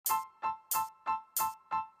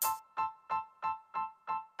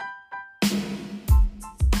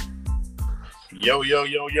Yo, yo,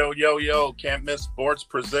 yo, yo, yo, yo. Can't Miss Sports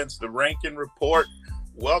presents the Rankin Report.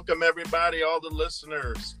 Welcome, everybody, all the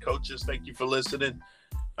listeners. Coaches, thank you for listening.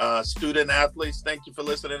 Student athletes, thank you for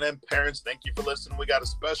listening. And parents, thank you for listening. We got a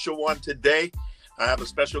special one today. I have a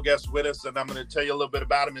special guest with us, and I'm going to tell you a little bit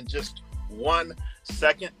about him in just 1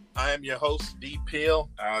 second. I am your host, D. Peel.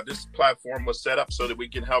 This platform was set up so that we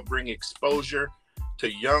can help bring exposure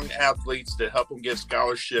to young athletes to help them get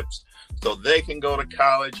scholarships so they can go to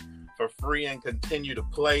college for free and continue to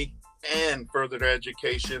play and further their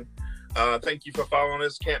education. Thank you for following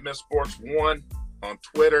us, Can't Miss Sports 1 on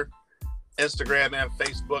Twitter, Instagram, and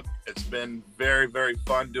Facebook. It's been very, very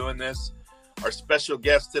fun doing this. Our special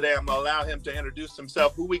guest today, I'm going to allow him to introduce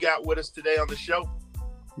himself. Who we got with us today on the show?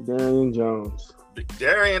 Darian Jones. Big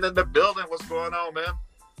Darian in the building. What's going on, man?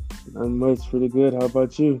 Not much. Pretty good. How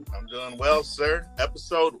about you? I'm doing well, sir.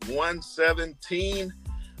 Episode 117.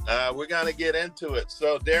 We're going to get into it.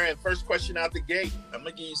 So, Darian, first question out the gate. I'm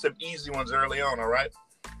going to give you some easy ones early on, all right?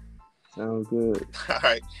 Sounds good. All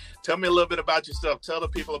right. Tell me a little bit about yourself. Tell the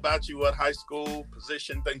people about you, what high school,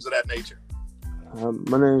 position, things of that nature.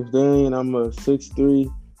 My name is Darian. I'm a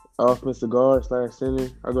 6'3" offensive guard / center.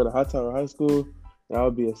 I go to Hightower High School, and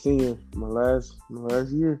I'll be a senior my last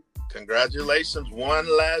year. Congratulations.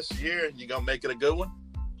 One last year. You going to make it a good one?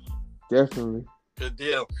 Definitely. Good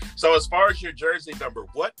deal. So as far as your jersey number,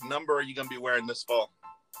 what number are you going to be wearing this fall?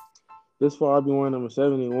 This fall, I'll be wearing number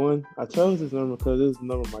 71. I chose this number because it's the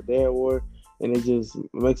number my dad wore, and it just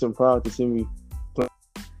makes him proud to see me play.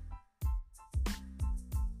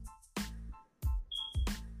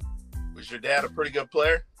 Was your dad a pretty good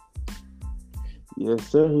player? Yes,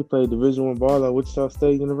 sir. He played Division I ball at Wichita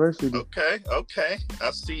State University. Okay.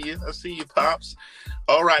 I see you, Pops.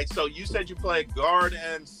 All right, so you said you played guard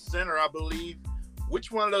and center, I believe. Which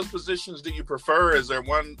one of those positions do you prefer? Is there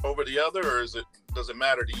one over the other, or does it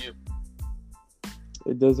matter to you?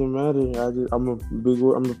 It doesn't matter. I'm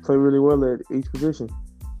gonna play really well at each position.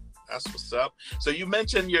 That's what's up. So you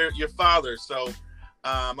mentioned your father. So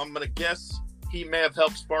I'm gonna guess he may have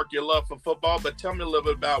helped spark your love for football. But tell me a little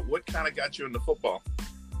bit about what kind of got you into football.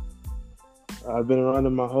 I've been around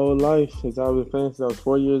it my whole life since I was playing since I was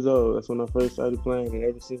 4 years old. That's when I first started playing, and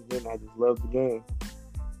ever since then, I just loved the game.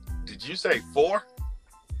 Did you say 4?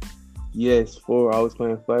 Yes, 4. I was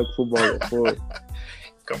playing flag football at 4.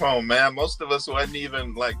 Come on, man. Most of us wasn't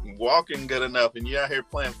even walking good enough, and you're out here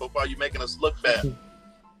playing football. You're making us look bad.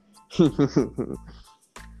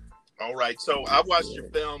 All right. So I watched your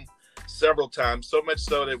film several times, so much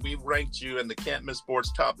so that we ranked you in the Can't Miss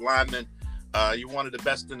Sports top lineman. You're one of the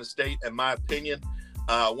best in the state, in my opinion.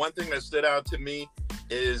 One thing that stood out to me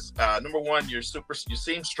is number one, you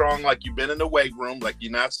seem strong, like you've been in the weight room, like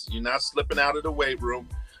you're not slipping out of the weight room.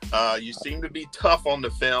 You seem to be tough on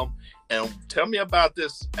the film. And tell me about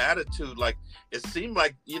this attitude. Like, it seemed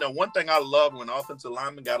like, one thing I love when offensive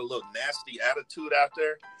linemen got a little nasty attitude out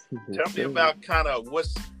there. Tell me about kind of what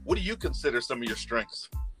do you consider some of your strengths?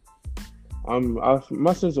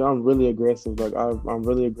 My sister, I'm really aggressive. Like, I'm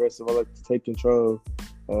really aggressive. I like to take control.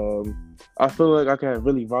 I feel like I can have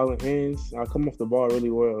really violent hands. I come off the ball really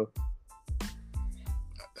well.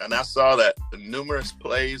 And I saw that numerous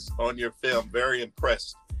plays on your film. Very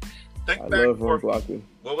impressed. I love run blocking.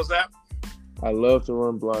 What was that? I love to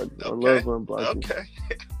run block. Okay. I love run blocking. Okay.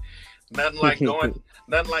 nothing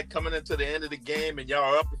like coming into the end of the game and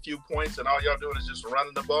y'all are up a few points and all y'all doing is just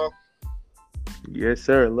running the ball. Yes,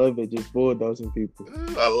 sir. I love it. Just bulldozing people.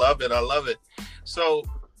 Ooh, I love it. So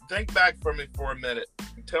think back for me for a minute.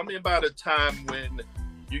 Tell me about a time when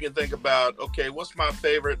you can think about, okay, what's my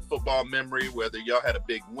favorite football memory, whether y'all had a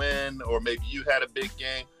big win or maybe you had a big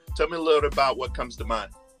game. Tell me a little bit about what comes to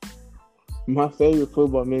mind. My favorite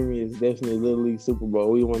football memory is definitely Little League Super Bowl.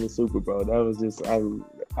 We won the Super Bowl. That was just, I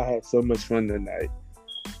had so much fun that night.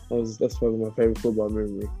 That's probably my favorite football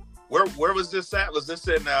memory. Where was this at? Was this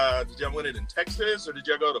in, did y'all win it in Texas or did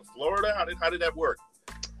y'all go to Florida? How did that work?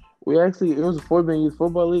 It was a 4-man youth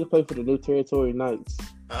football league. I played for the New Territory Knights.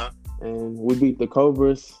 Uh-huh. And we beat the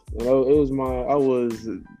Cobras. And I was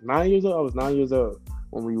 9 years old. I was 9 years old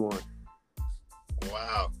when we won.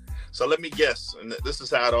 Wow. So let me guess, and this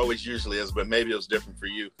is how it always usually is, but maybe it was different for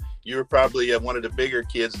you. You were probably one of the bigger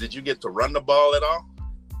kids. Did you get to run the ball at all?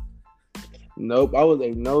 Nope. I was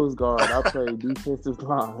a nose guard. I played defensive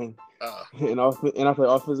line. And I play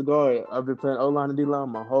offensive guard. I've been playing O-line and D-line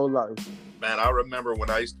my whole life. Man, I remember when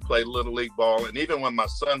I used to play Little League ball, and even when my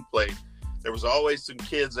son played, there was always some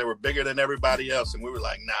kids that were bigger than everybody else, and we were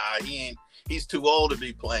like, nah, he's too old to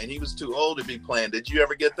be playing. He was too old to be playing. Did you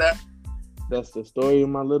ever get that? That's the story of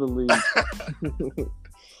my Little League.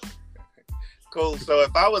 Cool. So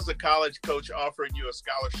if I was a college coach offering you a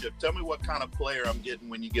scholarship, tell me what kind of player I'm getting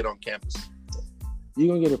when you get on campus. You're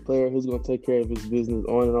going to get a player who's going to take care of his business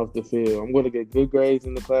on and off the field. I'm going to get good grades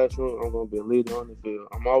in the classroom. I'm going to be a leader on the field.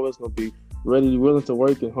 I'm always going to be ready, willing to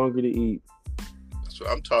work, and hungry to eat. That's what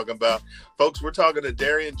I'm talking about. Folks, we're talking to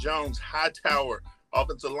Darian Jones, Hightower,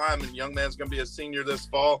 offensive lineman. Young man's going to be a senior this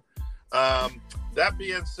fall. That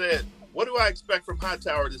being said, what do I expect from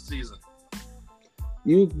Hightower this season?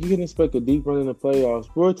 You can expect a deep run in the playoffs.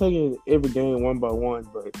 We're taking every game one by one,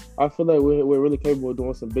 but I feel like we're really capable of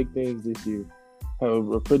doing some big things this year. Have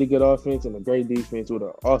a pretty good offense and a great defense with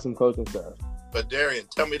an awesome coaching staff. But Darian,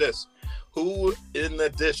 tell me this. Who in the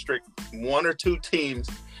district, one or two teams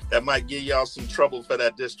that might give y'all some trouble for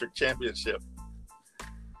that district championship?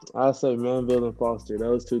 I say Manville and Foster,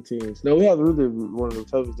 those two teams. No, we have really one of the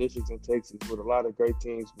toughest districts in Texas with a lot of great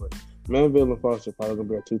teams, but Manville and Foster probably going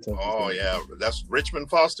to be our two toughest teams. Yeah. That's Richmond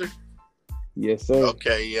Foster? Yes, sir.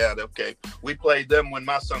 Okay. We played them when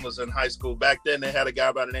my son was in high school. Back then, they had a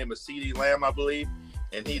guy by the name of C.D. Lamb, I believe,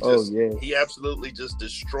 and he absolutely just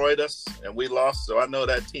destroyed us, and we lost, so I know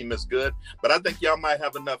that team is good. But I think y'all might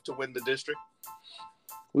have enough to win the district.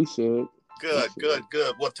 We should. Good.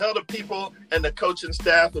 Well, tell the people and the coaching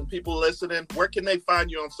staff and people listening, where can they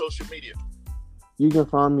find you on social media? You can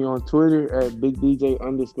find me on Twitter at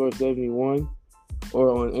BigDJ_71 or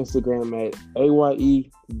on Instagram at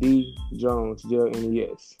AYEDJones,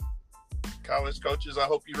 JONES. College coaches, I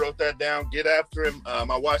hope you wrote that down. Get after him.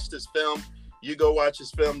 I watched his film. You go watch his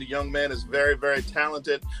film. The young man is very, very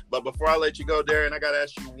talented. But before I let you go, Darren, I got to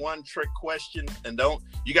ask you one trick question. And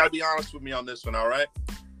you got to be honest with me on this one, all right?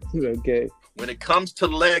 Okay. When it comes to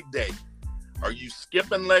leg day, are you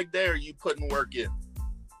skipping leg day or are you putting work in?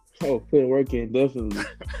 Oh, putting work in, definitely.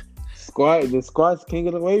 The squat's king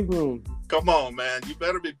of the weight room. Come on, man. You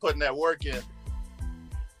better be putting that work in.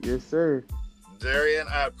 Yes, sir. Darian,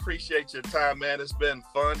 I appreciate your time, man. It's been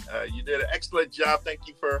fun. You did an excellent job. Thank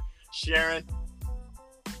you for sharing.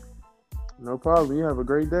 No problem. You have a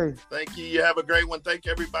great day. Thank you. You have a great one. Thank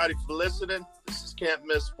you, everybody, for listening. This is Can't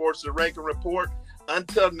Miss Sports, the Rankin Report.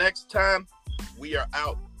 Until next time, we are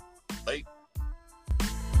out. Late.